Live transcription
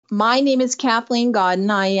My name is Kathleen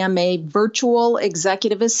Gauden. I am a virtual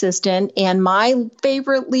executive assistant, and my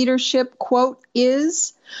favorite leadership quote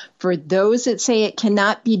is, "For those that say it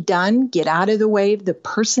cannot be done, get out of the way of the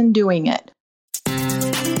person doing it."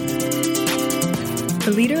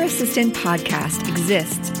 The Leader Assistant podcast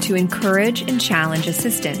exists to encourage and challenge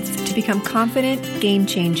assistants to become confident,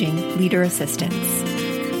 game-changing leader assistants.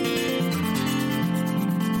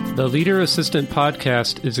 The Leader Assistant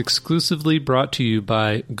podcast is exclusively brought to you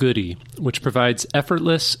by Gauden, which provides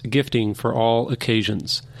effortless gifting for all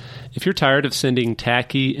occasions. If you're tired of sending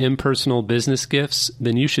tacky, impersonal business gifts,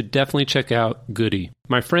 then you should definitely check out Gauden.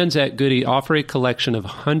 My friends at Gauden offer a collection of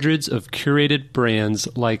hundreds of curated brands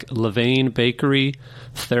like Levain Bakery,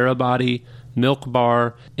 Therabody, Milk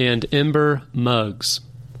Bar, and Ember mugs.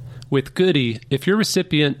 With Gauden, if your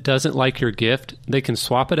recipient doesn't like your gift, they can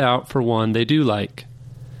swap it out for one they do like.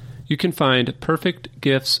 You can find perfect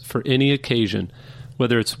gifts for any occasion,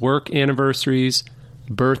 whether it's work anniversaries,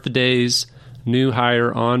 birthdays, new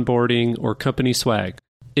hire onboarding, or company swag.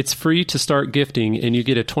 It's free to start gifting, and you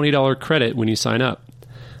get a $20 credit when you sign up.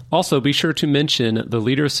 Also, be sure to mention the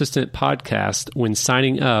Leader Assistant podcast when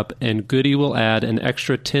signing up, and Gauden will add an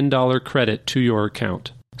extra $10 credit to your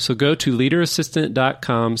account. So go to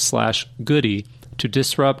leaderassistant.com/Gauden to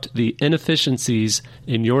disrupt the inefficiencies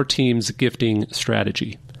in your team's gifting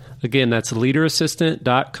strategy. Again, that's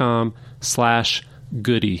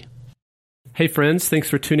leaderassistant.com/Gauden. Hey friends, thanks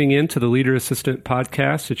for tuning in to the Leader Assistant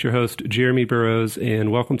podcast. It's your host, Jeremy Burrows,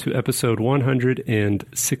 and welcome to episode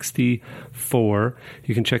 164.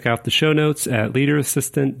 You can check out the show notes at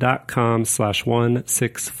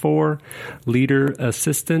leaderassistant.com/164,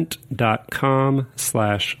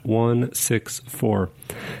 leaderassistant.com/164.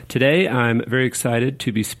 Today, I'm very excited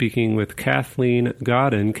to be speaking with Kathleen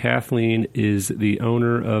Gauden. Kathleen is the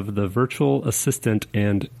owner of the Virtual Assistant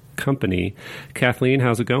and Company. Kathleen,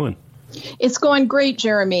 how's it going? It's going great,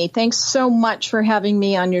 Jeremy. Thanks so much for having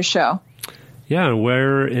me on your show. Yeah, and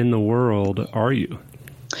where in the world are you?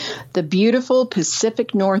 The beautiful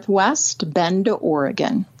Pacific Northwest, Bend,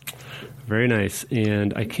 Oregon. Very nice.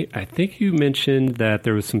 And I think you mentioned that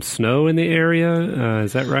there was some snow in the area.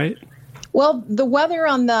 Is that right? Well, the weather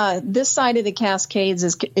on this side of the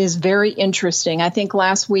Cascades is very interesting. I think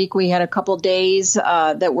last week we had a couple days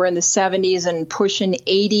that were in the 70s and pushing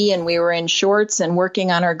 80, and we were in shorts and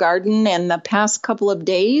working on our garden. And the past couple of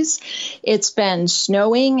days, it's been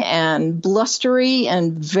snowing and blustery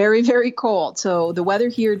and very, very cold. So the weather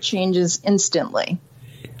here changes instantly.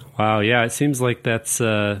 Wow. Yeah, it seems like that's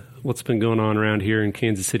what's been going on around here in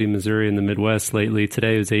Kansas City, Missouri, in the Midwest lately.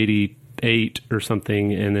 Today was 88 or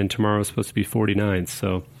something, and then tomorrow is supposed to be 49.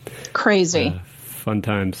 So crazy. Fun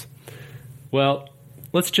times. Well,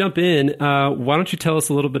 let's jump in. Why don't you tell us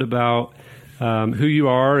a little bit about who you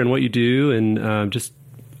are and what you do, and just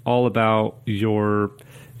all about your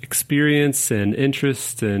experience and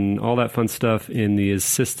interest and all that fun stuff in the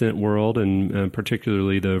assistant world, and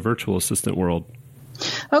particularly the virtual assistant world.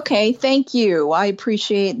 Okay, thank you. I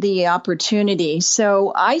appreciate the opportunity.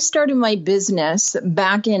 So I started my business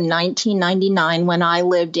back in 1999 when I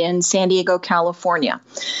lived in San Diego, California.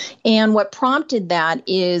 And what prompted that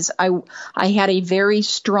is I had a very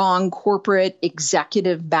strong corporate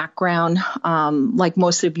executive background, like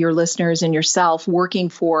most of your listeners and yourself, working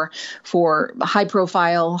for high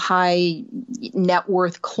profile, high net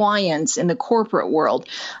worth clients in the corporate world.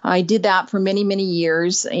 I did that for many, many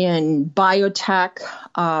years in biotech,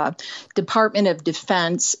 Department of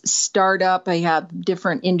Defense, startup. I have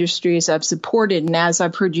different industries I've supported. And as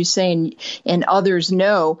I've heard you say, and others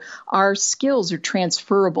know, our skills are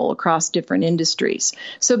transferable across different industries.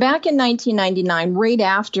 So back in 1999, right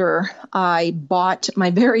after I bought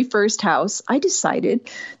my very first house, I decided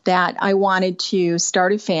that I wanted to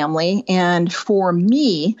start a family. And for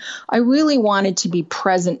me, I really wanted to be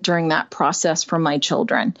present during that process for my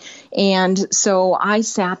children. And so I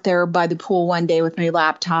sat there by the pool one day with my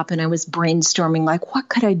laptop and I was brainstorming, like, what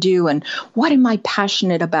could I do? And what am I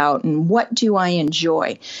passionate about? And what do I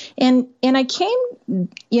enjoy? And I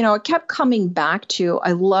kept coming back to,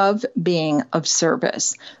 I love being of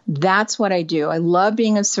service. That's what I do. I love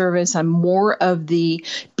being of service. I'm more of the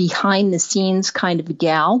behind the scenes kind of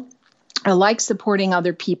gal. I like supporting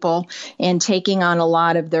other people and taking on a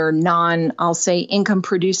lot of their income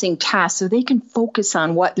producing tasks so they can focus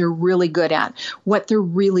on what they're really good at, what they're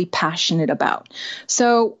really passionate about.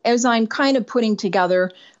 So as I'm kind of putting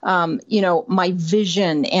together my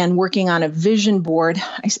vision and working on a vision board,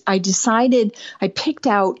 I decided, I picked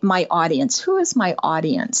out my audience. Who is my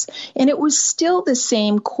audience? And it was still the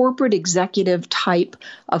same corporate executive type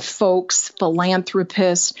of folks,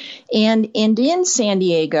 philanthropists, and in San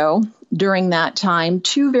Diego during that time,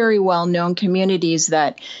 two very well-known communities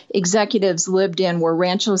that executives lived in were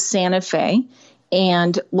Rancho Santa Fe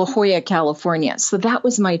and La Jolla, California. So that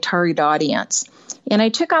was my target audience. And I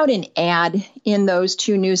took out an ad in those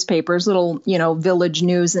two newspapers, little, Village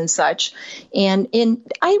News and such. And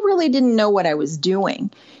I really didn't know what I was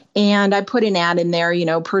doing. And I put an ad in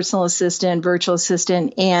there, personal assistant, virtual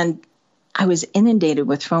assistant, and I was inundated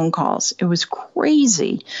with phone calls. It was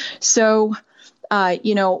crazy. So,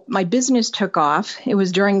 my business took off. It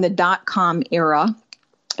was during the .com era.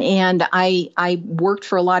 And I worked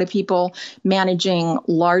for a lot of people managing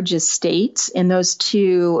large estates in those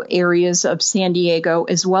two areas of San Diego,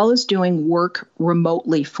 as well as doing work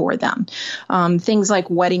remotely for them. Things like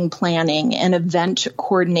wedding planning and event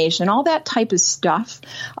coordination, all that type of stuff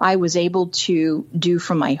I was able to do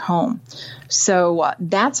from my home. So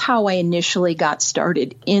that's how I initially got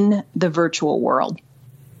started in the virtual world.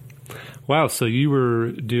 Wow. So you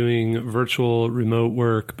were doing virtual remote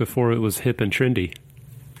work before it was hip and trendy.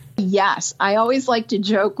 Yes. I always like to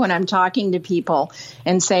joke when I'm talking to people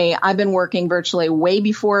and say I've been working virtually way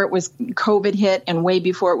before it was COVID hit and way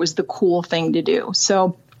before it was the cool thing to do.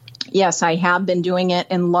 So, yes, I have been doing it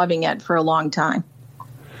and loving it for a long time.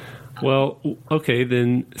 Well, okay,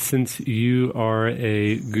 then since you are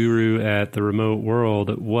a guru at the remote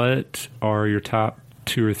world, what are your top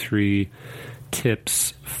 2 or 3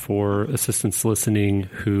 tips for assistants listening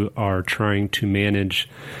who are trying to manage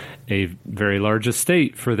a very large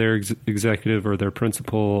estate for their executive or their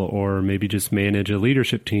principal, or maybe just manage a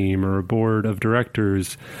leadership team or a board of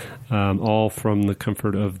directors, all from the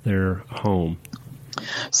comfort of their home?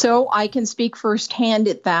 So I can speak firsthand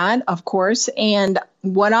at that, of course. And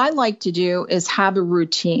what I like to do is have a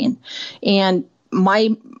routine. And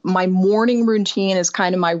my morning routine is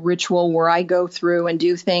kind of my ritual where I go through and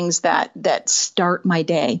do things that start my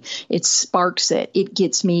day. It sparks it. It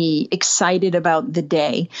gets me excited about the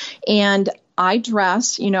day. And I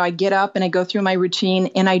dress, I get up and I go through my routine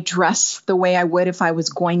and I dress the way I would if I was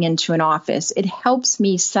going into an office. It helps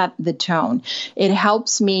me set the tone. It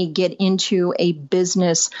helps me get into a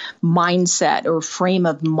business mindset or frame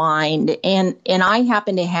of mind. And I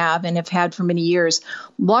happen to have and have had for many years,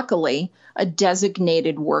 luckily, a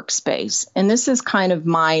designated workspace. And this is kind of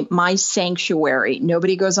my sanctuary.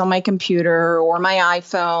 Nobody goes on my computer or my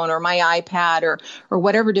iPhone or my iPad or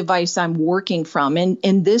whatever device I'm working from.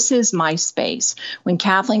 And this is my space. When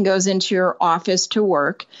Kathleen goes into your office to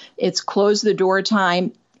work, it's close the door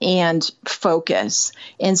time and focus.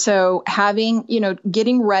 And so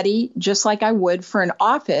getting ready just like I would for an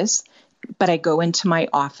office, but I go into my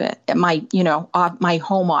office, my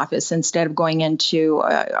home office instead of going into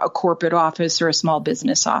a corporate office or a small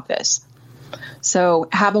business office. So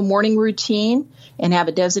have a morning routine and have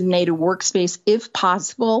a designated workspace if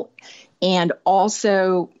possible. And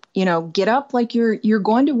also, get up like you're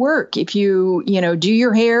going to work. If you, do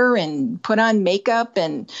your hair and put on makeup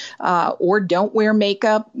and, or don't wear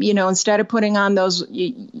makeup, instead of putting on those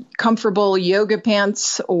comfortable yoga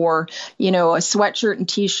pants or, a sweatshirt and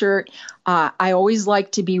t-shirt, I always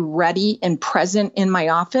like to be ready and present in my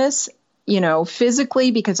office,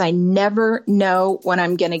 physically, because I never know when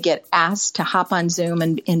I'm going to get asked to hop on Zoom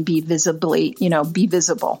and be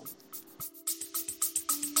visible.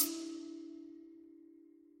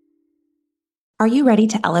 Are you ready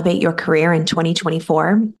to elevate your career in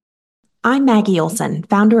 2024? I'm Maggie Olson,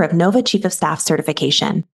 founder of Nova Chief of Staff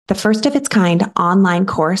Certification, the first of its kind online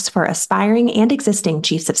course for aspiring and existing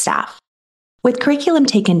chiefs of staff. With curriculum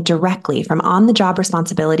taken directly from on-the-job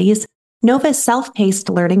responsibilities, Nova's self-paced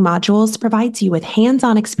learning modules provides you with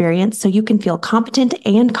hands-on experience so you can feel competent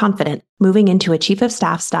and confident moving into a chief of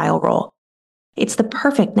staff style role. It's the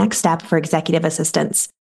perfect next step for executive assistants.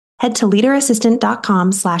 Head to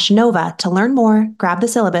leaderassistant.com/Nova to learn more, grab the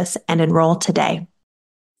syllabus, and enroll today.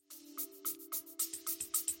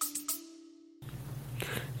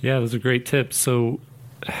 Yeah, those are great tips. So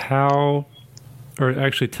tell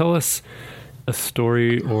us a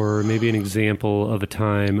story or maybe an example of a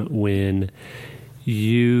time when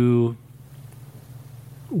you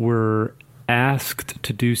were asked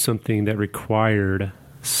to do something that required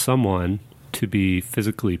someone to be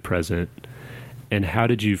physically present. And how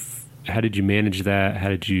did you manage that? How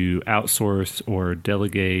did you outsource or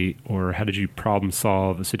delegate, or how did you problem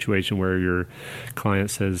solve a situation where your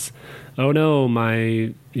client says, "Oh no,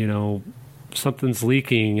 my something's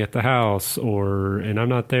leaking at the house," and I'm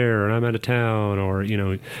not there, and I'm out of town, or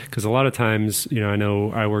because a lot of times I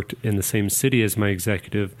know I worked in the same city as my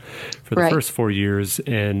executive for the first 4 years,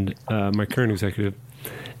 and my current executive.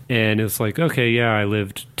 And it's like, okay, yeah, I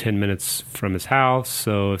lived 10 minutes from his house.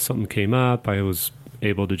 So if something came up, I was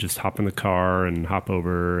able to just hop in the car and hop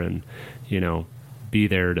over and, be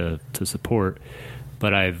there to support.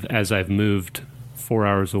 But as I've moved 4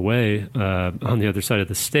 hours away on the other side of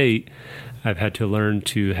the state, I've had to learn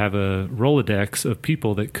to have a Rolodex of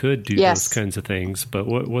people that could do those kinds of things. But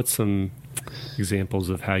what's some examples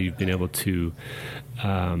of how you've been able to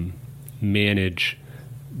manage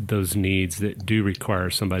those needs that do require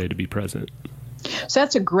somebody to be present? So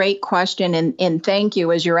that's a great question, and thank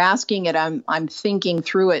you. As you're asking it, I'm thinking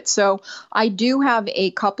through it. So I do have a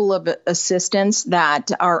couple of assistants that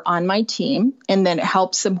are on my team and then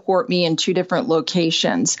help support me in 2 different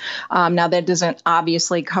locations. Now, that doesn't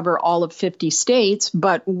obviously cover all of 50 states,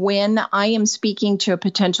 but when I am speaking to a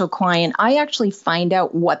potential client, I actually find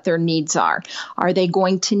out what their needs are. Are they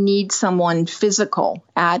going to need someone physical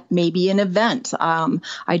at maybe an event?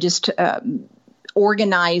 I just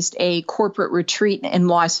organized a corporate retreat in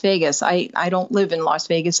Las Vegas. I don't live in Las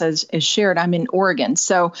Vegas as shared. I'm in Oregon.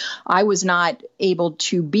 So I was not able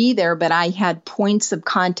to be there, but I had points of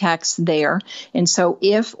contacts there. And so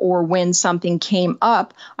if or when something came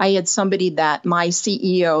up, I had somebody that my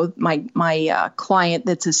CEO, my client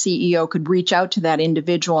that's a CEO could reach out to that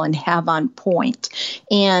individual and have on point.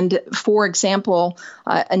 And for example,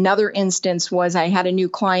 another instance was I had a new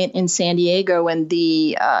client in San Diego in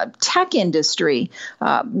the tech industry.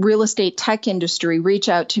 Real estate tech industry reach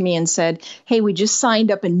out to me and said, hey, we just signed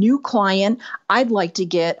up a new client. I'd like to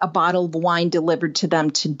get a bottle of wine delivered to them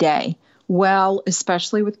today. Well,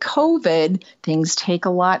 especially with COVID, things take a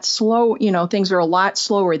lot slow. Things are a lot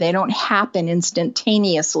slower. They don't happen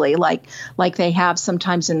instantaneously like they have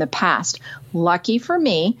sometimes in the past. Lucky for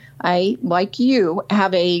me, I, like you,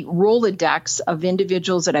 have a Rolodex of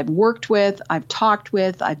individuals that I've worked with, I've talked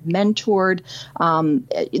with, I've mentored,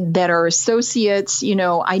 that are associates.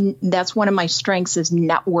 That's one of my strengths is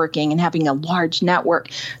networking and having a large network.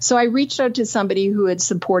 So I reached out to somebody who had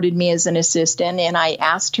supported me as an assistant, and I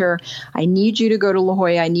asked her, I need you to go to La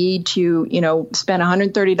Jolla. I need to, spend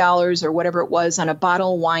 $130 or whatever it was on a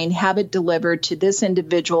bottle of wine, have it delivered to this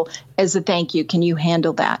individual as a thank you. Can you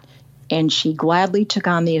handle that? And she gladly took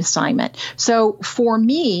on the assignment. So for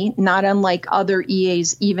me, not unlike other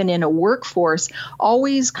EAs, even in a workforce,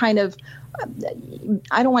 always kind of,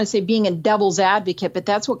 I don't want to say being a devil's advocate, but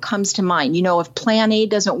that's what comes to mind. If plan A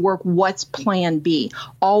doesn't work, what's plan B?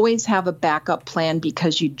 Always have a backup plan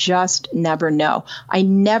because you just never know. I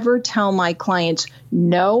never tell my clients,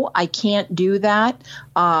 no, I can't do that.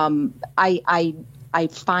 I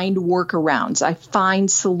find workarounds. I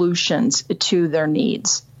find solutions to their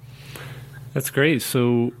needs. That's great.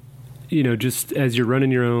 So, just as you're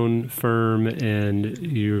running your own firm and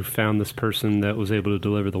you found this person that was able to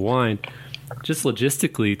deliver the wine, just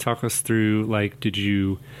logistically talk us through, did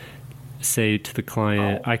you say to the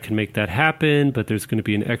client, I can make that happen, but there's going to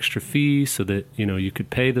be an extra fee so that, you could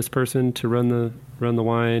pay this person to run the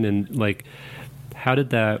wine? And how did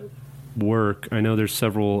that work? I know there's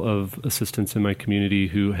several of assistants in my community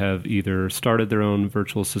who have either started their own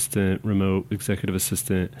virtual assistant, remote executive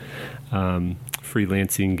assistant,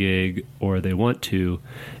 freelancing gig, or they want to.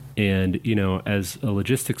 And, as a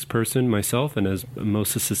logistics person myself, and as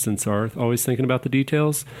most assistants are, always thinking about the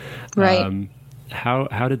details. Right.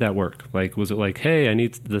 How did that work? Was it hey, I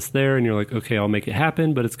need this there, and you're like, okay, I'll make it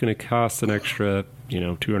happen, but it's going to cost an extra,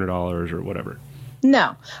 $200 or whatever?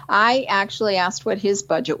 No, I actually asked what his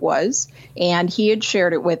budget was, and he had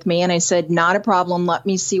shared it with me, and I said, not a problem. Let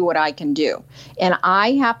me see what I can do. And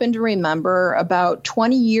I happen to remember about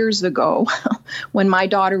 20 years ago when my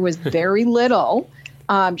daughter was very little,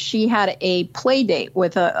 she had a play date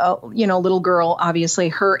with a little girl, obviously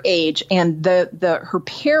her age, and her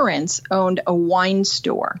parents owned a wine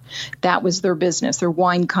store. That was their business, their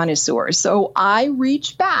wine connoisseurs. So I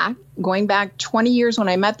reached back, going back 20 years when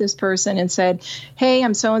I met this person, and said, hey,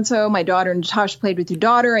 I'm so-and-so. My daughter Natasha played with your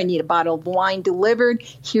daughter. I need a bottle of wine delivered.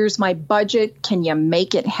 Here's my budget. Can you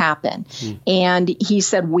make it happen? And he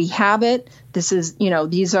said, we have it. This is,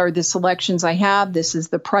 these are the selections I have. This is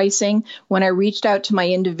the pricing. When I reached out to my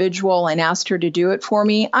individual and asked her to do it for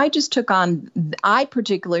me, I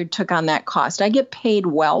particularly took on that cost. I get paid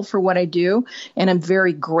well for what I do, and I'm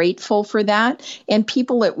very grateful for that. And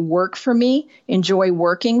people that work for me enjoy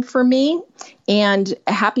working for me and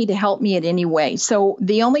happy to help me in any way. So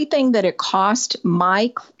the only thing that it cost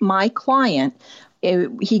my client,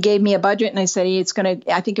 he gave me a budget, and I said,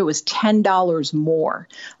 I think it was $10 more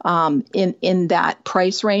in that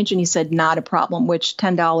price range. And he said, not a problem, which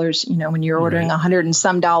 $10, when you're ordering $100 and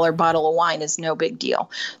some bottle of wine is no big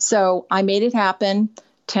deal. So I made it happen.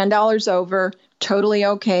 $10 over, totally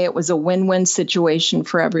okay. It was a win-win situation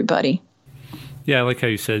for everybody. Yeah, I like how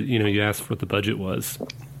you said, you asked what the budget was.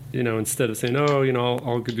 Instead of saying,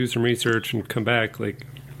 I'll go do some research and come back, like,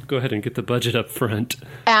 go ahead and get the budget up front.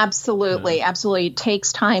 Absolutely. Absolutely. It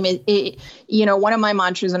takes time. One of my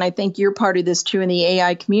mantras, and I think you're part of this too in the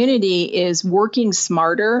AI community, is working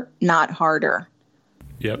smarter, not harder.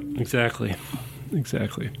 Yep, exactly.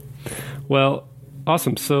 Well,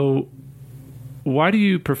 awesome. So why do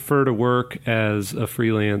you prefer to work as a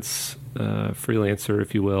freelancer,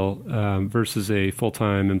 if you will, versus a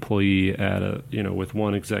full-time employee at with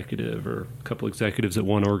one executive or a couple executives at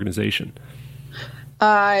one organization?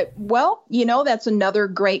 Well, that's another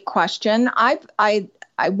great question.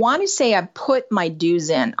 I want to say I put my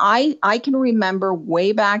dues in. I can remember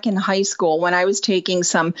way back in high school when I was taking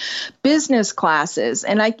some business classes,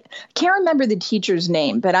 and I can't remember the teacher's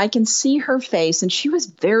name, but I can see her face, and she was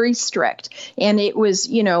very strict. And it was,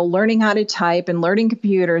 learning how to type and learning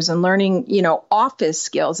computers and learning, office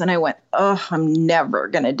skills. And I went, oh, I'm never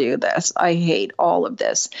going to do this. I hate all of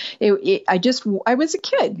this. I was a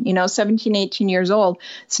kid, 17, 18 years old.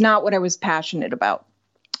 It's not what I was passionate about.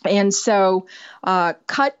 And so,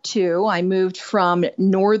 cut to, I moved from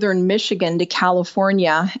northern Michigan to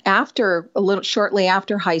California shortly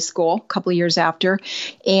after high school, a couple of years after,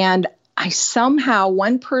 and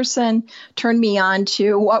one person turned me on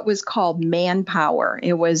to what was called Manpower.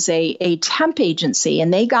 It was a temp agency,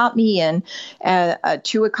 and they got me in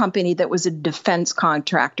to a company that was a defense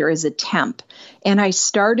contractor as a temp. And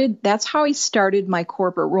that's how I started my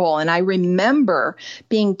corporate role. And I remember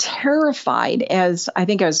being terrified as I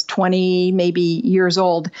think I was 20, maybe years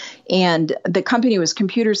old. And the company was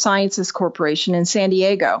Computer Sciences Corporation in San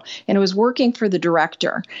Diego. And it was working for the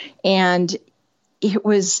director. And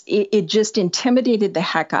it just intimidated the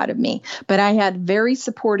heck out of me. But I had a very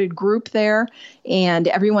supported group there, and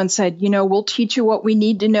everyone said, we'll teach you what we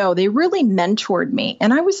need to know. They really mentored me.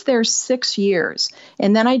 And I was there 6 years.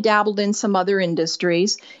 And then I dabbled in some other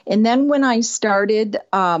industries. And then when I started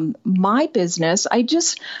my business, I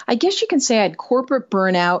guess you can say I had corporate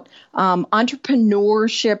burnout.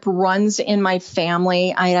 Entrepreneurship runs in my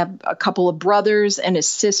family. I have a couple of brothers and a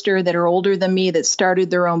sister that are older than me that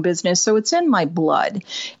started their own business. So it's in my blood.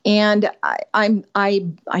 And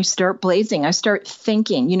I start blazing. I start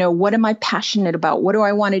thinking, what am I passionate about? What do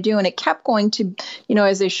I want to do? And it kept going to,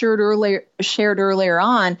 as I shared earlier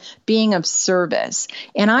on, being of service.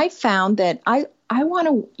 And I found that I want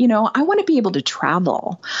to be able to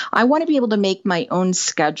travel. I want to be able to make my own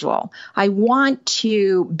schedule. I want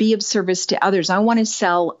to be of service to others. I want to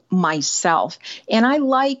sell myself. And I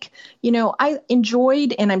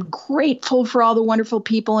enjoyed, and I'm grateful for all the wonderful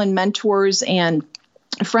people and mentors and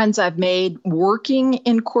friends I've made working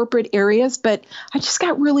in corporate areas, but I just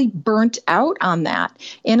got really burnt out on that.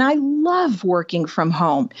 And I love working from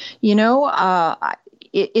home.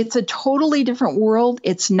 It's a totally different world.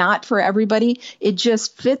 It's not for everybody. It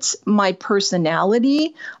just fits my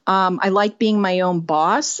personality. I like being my own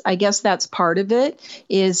boss. I guess that's part of it.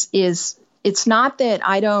 It's not that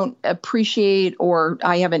I don't appreciate or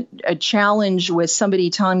I have a challenge with somebody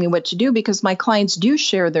telling me what to do, because my clients do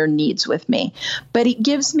share their needs with me. But it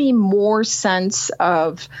gives me more sense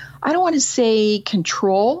of, I don't want to say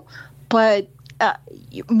control, but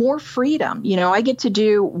more freedom. I get to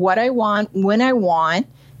do what I want, when I want,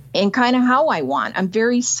 and kind of how I want. I'm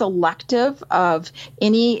very selective of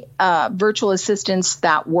any virtual assistants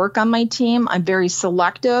that work on my team. I'm very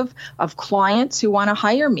selective of clients who want to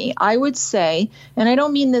hire me. I would say, and I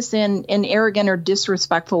don't mean this in an arrogant or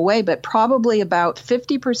disrespectful way, but probably about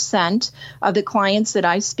 50% of the clients that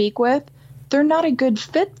I speak with, they're not a good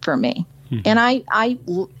fit for me. Mm-hmm. And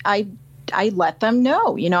I let them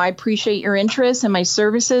know, I appreciate your interest in my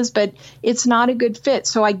services, but it's not a good fit.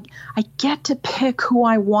 So I get to pick who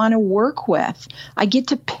I want to work with. I get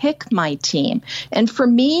to pick my team. And for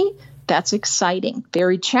me, that's exciting.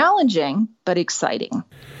 Very challenging, but exciting.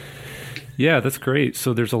 Yeah, that's great.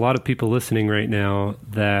 So there's a lot of people listening right now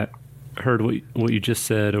that heard what you just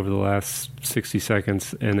said over the last 60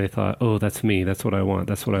 seconds, and they thought, oh, that's me. That's what I want.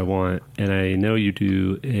 That's what I want. And I know you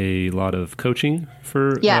do a lot of coaching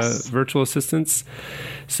for virtual assistants.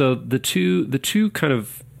 So the two kind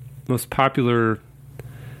of most popular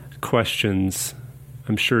questions,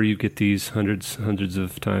 I'm sure you get these hundreds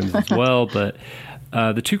of times as well, but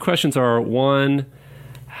the two questions are, one,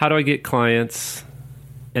 how do I get clients?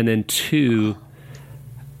 And then two,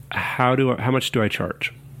 how much do I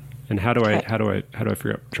charge? And how do I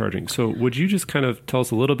figure out charging? So would you just kind of tell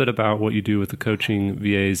us a little bit about what you do with the coaching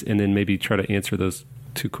VAs, and then maybe try to answer those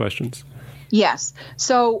two questions? Yes.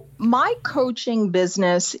 So my coaching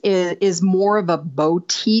business is more of a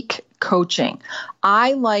boutique coaching.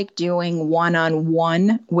 I like doing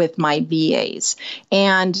one-on-one with my VAs.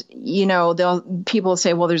 And, people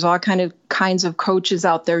say, well, there's all kinds of coaches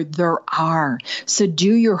out there. There are. So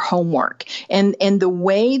do your homework. And the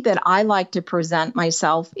way that I like to present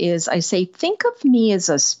myself is I say, think of me as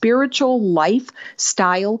a spiritual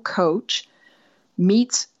lifestyle coach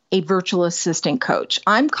meets a virtual assistant coach.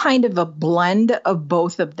 I'm kind of a blend of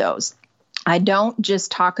both of those. I don't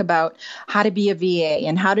just talk about how to be a VA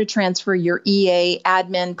and how to transfer your EA,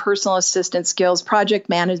 admin, personal assistant skills, project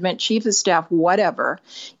management, chief of staff, whatever,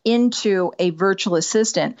 into a virtual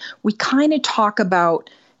assistant. We kind of talk about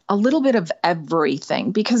a little bit of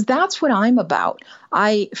everything because that's what I'm about.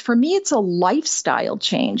 For me, it's a lifestyle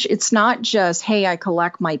change. It's not just, hey, I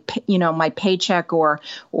collect my paycheck or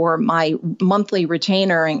my monthly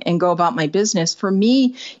retainer and go about my business. For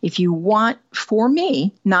me,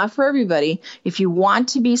 not for everybody, if you want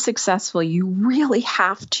to be successful, you really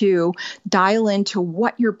have to dial into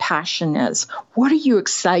what your passion is. What are you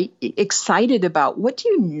excited about? What do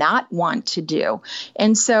you not want to do?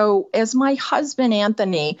 And so, as my husband,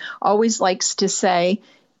 Anthony, always likes to say,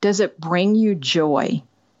 does it bring you joy?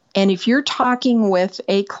 And if you're talking with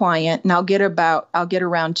a client, and I'll get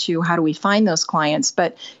around to how do we find those clients,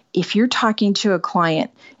 but if you're talking to a client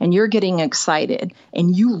and you're getting excited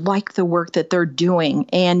and you like the work that they're doing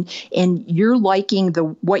and you're liking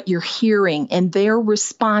what you're hearing and they're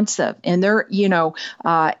responsive and they're,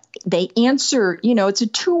 they answer, it's a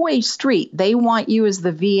two-way street. They want you as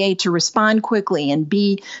the VA to respond quickly and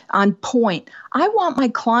be on point. I want my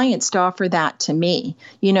clients to offer that to me.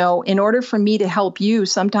 In order for me to help you,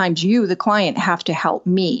 sometimes you, the client, have to help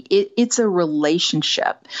me. It's a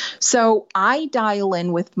relationship. So I dial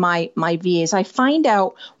in with my VAs. I find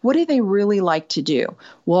out, what do they really like to do?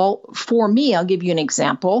 Well, for me, I'll give you an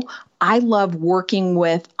example. I love working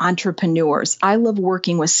with entrepreneurs. I love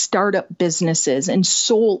working with startup businesses and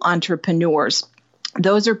sole entrepreneurs.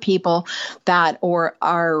 Those are people that are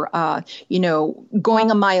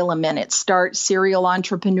going a mile a minute, start serial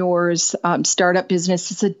entrepreneurs, startup business.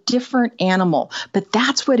 It's a different animal, but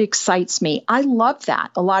that's what excites me. I love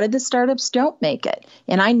that. A lot of the startups don't make it,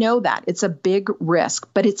 and I know that. It's a big risk,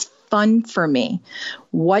 but it's fun for me.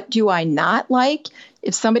 What do I not like?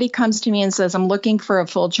 If somebody comes to me and says, I'm looking for a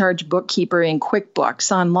full charge bookkeeper in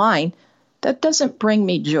QuickBooks online, that doesn't bring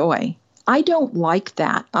me joy. I don't like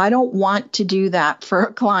that. I don't want to do that for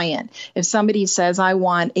a client. If somebody says, I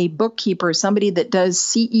want a bookkeeper, somebody that does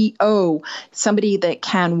CEO, somebody that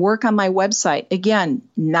can work on my website, again,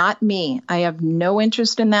 not me. I have no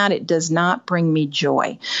interest in that. It does not bring me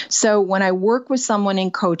joy. So when I work with someone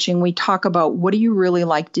in coaching, we talk about, what do you really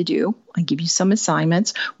like to do? I give you some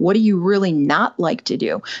assignments. What do you really not like to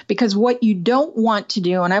do? Because what you don't want to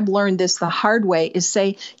do, and I've learned this the hard way, is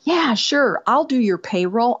say, yeah, sure, I'll do your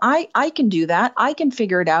payroll. I can do that. I can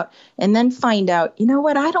figure it out. And then find out, you know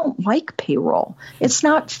what? I don't like payroll. It's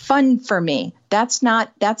not fun for me. That's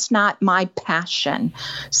not my passion.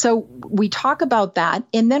 So we talk about that.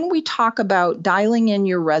 And then we talk about dialing in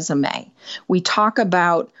your resume. We talk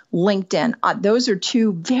about LinkedIn. Those are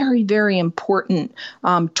two very, very important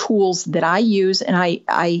tools that I use. And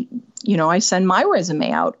I send my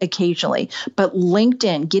resume out occasionally, but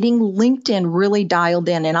getting LinkedIn really dialed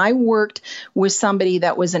in. And I worked with somebody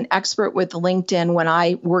that was an expert with LinkedIn when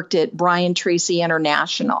I worked at Brian Tracy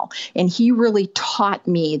International. And he really taught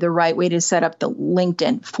me the right way to set up the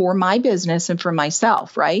LinkedIn for my business and for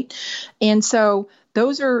myself, right? And so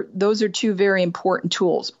those are two very important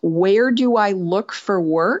tools. Where do I look for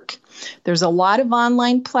work? There's a lot of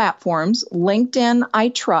online platforms. LinkedIn, I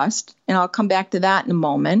trust, and I'll come back to that in a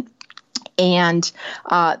moment. And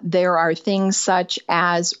there are things such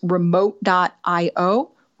as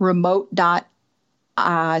remote.io, remote.co,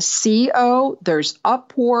 there's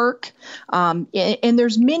Upwork, and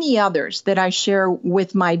there's many others that I share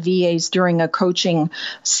with my VAs during a coaching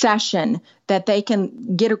session that they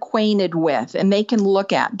can get acquainted with and they can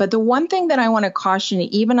look at. But the one thing that I want to caution,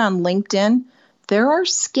 even on LinkedIn, there are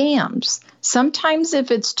scams. Sometimes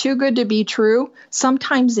if it's too good to be true,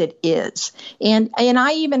 sometimes it is. And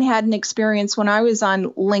I even had an experience when I was on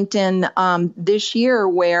LinkedIn this year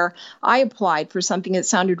where I applied for something that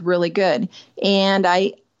sounded really good. And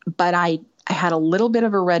I I had a little bit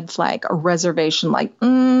of a red flag, a reservation, like,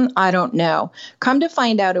 I don't know. Come to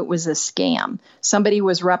find out it was a scam. Somebody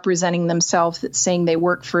was representing themselves saying they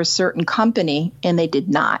worked for a certain company, and they did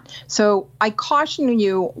not. So I caution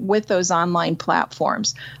you with those online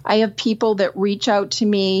platforms. I have people that reach out to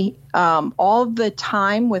me all the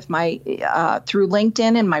time with my through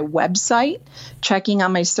LinkedIn and my website, checking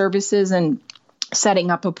on my services and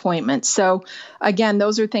setting up appointments. So again,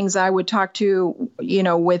 those are things I would talk to,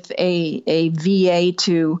 with a VA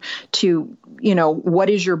to, what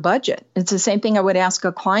is your budget? It's the same thing I would ask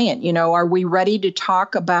a client, are we ready to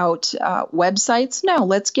talk about websites? No,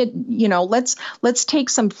 let's take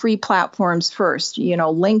some free platforms first,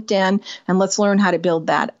 LinkedIn, and let's learn how to build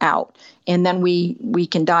that out. And then we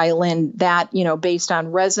can dial in that, based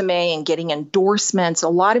on resume and getting endorsements, a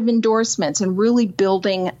lot of endorsements, and really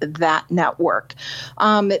building that network.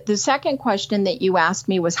 The second question that you asked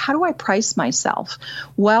me was, how do I price myself?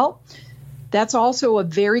 Well, that's also a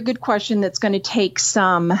very good question that's going to take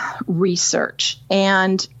some research.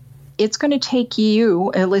 And it's going to take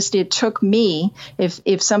you, at least it took me,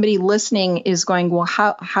 if somebody listening is going, well,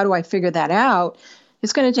 how do I figure that out?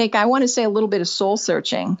 It's going to take, I want to say, a little bit of soul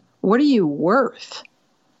searching. What are you worth?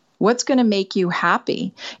 What's going to make you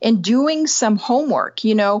happy? And doing some homework.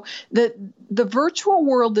 The virtual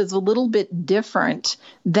world is a little bit different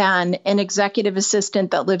than an executive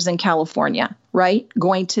assistant that lives in California, right?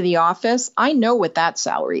 Going to the office. I know what that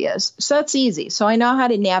salary is. So that's easy. So I know how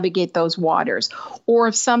to navigate those waters. Or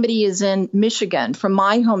if somebody is in Michigan from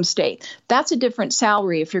my home state, that's a different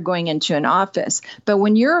salary if you're going into an office. But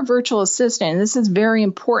when you're a virtual assistant, and this is very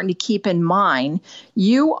important to keep in mind,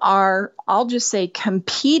 you are, I'll just say,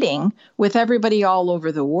 competing with everybody all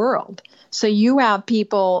over the world. So you have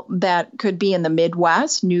people that could be in the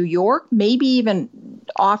Midwest, New York, maybe even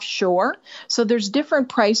offshore. So there's different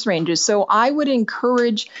price ranges. So I would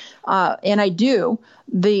encourage, and I do,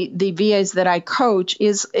 the VAs that I coach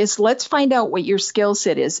is let's find out what your skill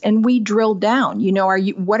set is. And we drill down,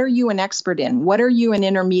 what are you an expert in? What are you an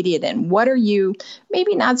intermediate in? What are you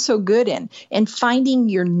maybe not so good in? And finding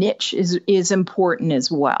your niche is important as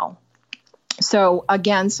well. So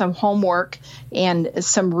again, some homework and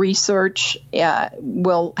some research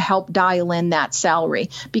will help dial in that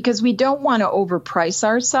salary, because we don't want to overprice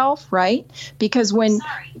ourselves, right? Because when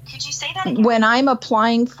I'm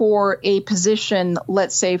applying for a position,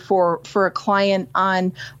 let's say for a client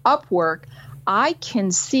on Upwork, I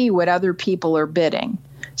can see what other people are bidding.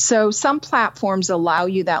 So some platforms allow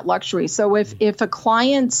you that luxury. So if a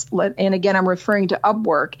client's, and again, I'm referring to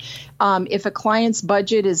Upwork, if a client's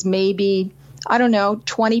budget is maybe, I don't know,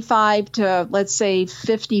 $25 to, let's say,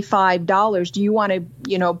 $55. Do you want to,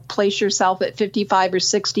 place yourself at $55 or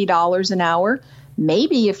 $60 an hour?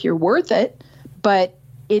 Maybe if you're worth it, but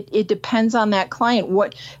it depends on that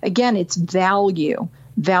client. Again, it's value.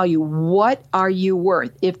 What are you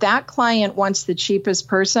worth? If that client wants the cheapest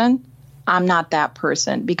person, I'm not that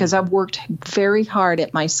person, because I've worked very hard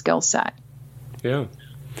at my skill set. Yeah.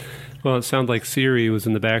 Well, it sounded like Siri was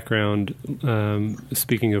in the background,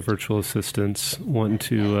 speaking of virtual assistants, wanting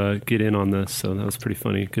to get in on this. So that was pretty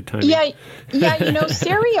funny. Good timing. Yeah.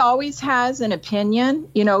 Siri always has an opinion.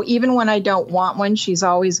 Even when I don't want one, she's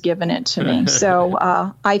always given it to me. So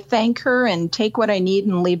I thank her and take what I need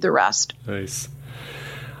and leave the rest. Nice.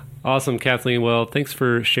 Awesome, Kathleen. Well, thanks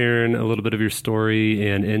for sharing a little bit of your story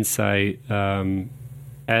and insight.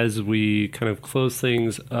 As we kind of close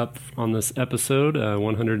things up on this episode,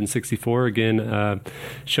 164, again,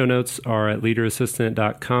 show notes are at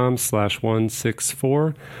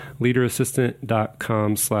leaderassistant.com/164,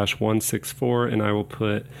 leaderassistant.com/164, and I will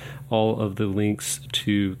put all of the links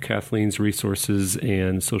to Kathleen's resources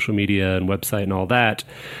and social media and website and all that.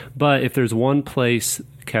 But if there's one place,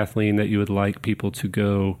 Kathleen, that you would like people to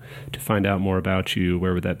go to find out more about you,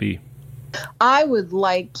 where would that be? I would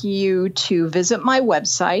like you to visit my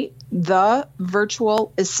website,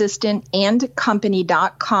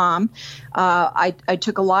 thevirtualassistantandcompany.com. I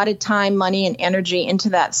took a lot of time, money, and energy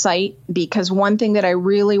into that site, because one thing that I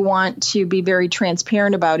really want to be very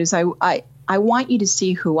transparent about is I want you to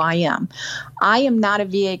see who I am. I am not a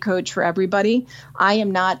VA coach for everybody. I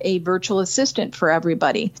am not a virtual assistant for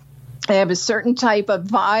everybody. I have a certain type of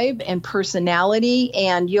vibe and personality,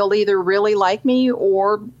 and you'll either really like me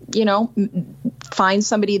or, find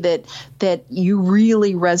somebody that you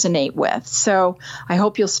really resonate with. So I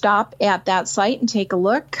hope you'll stop at that site and take a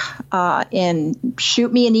look and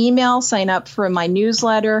shoot me an email, sign up for my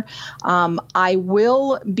newsletter. I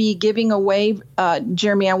will be giving away,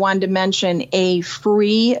 Jeremy, I wanted to mention a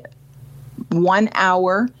free 1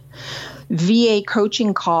 hour VA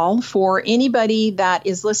coaching call for anybody that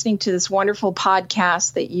is listening to this wonderful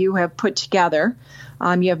podcast that you have put together.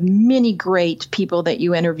 You have many great people that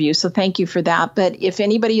you interview, so thank you for that. But if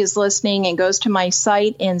anybody is listening and goes to my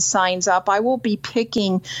site and signs up, I will be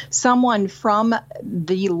picking someone from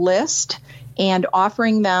the list and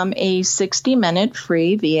offering them a 60-minute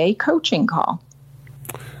free VA coaching call.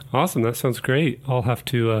 Awesome. That sounds great. I'll have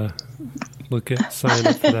to sign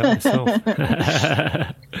up for that myself.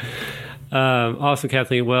 Awesome,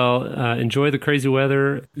 Kathleen. Well, enjoy the crazy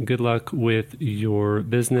weather. Good luck with your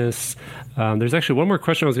business. There's actually one more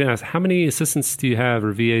question I was going to ask. How many assistants do you have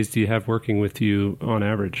or VAs do you have working with you on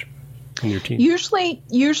average in your team?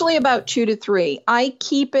 Usually about 2 to 3. I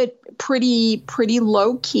keep it pretty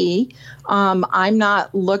low key. I'm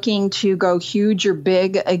not looking to go huge or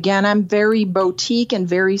big. Again, I'm very boutique and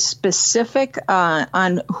very specific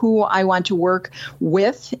on who I want to work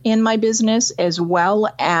with in my business, as well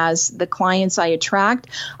as the clients I attract.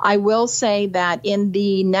 I will say that in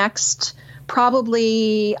the next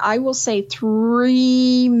probably, I will say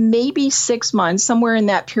 3, maybe 6 months, somewhere in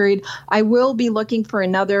that period, I will be looking for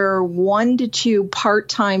another 1 to 2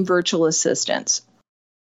 part-time virtual assistants.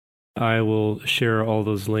 I will share all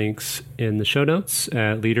those links in the show notes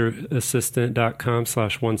at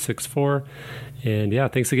leaderassistant.com/164. And yeah,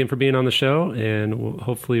 thanks again for being on the show. And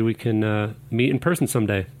hopefully we can meet in person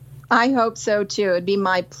someday. I hope so too. It'd be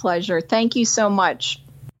my pleasure. Thank you so much.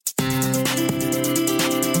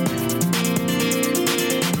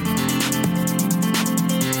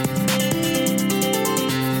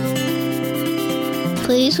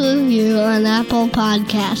 Please review on Apple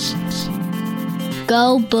Podcasts.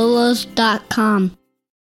 GoBulls.com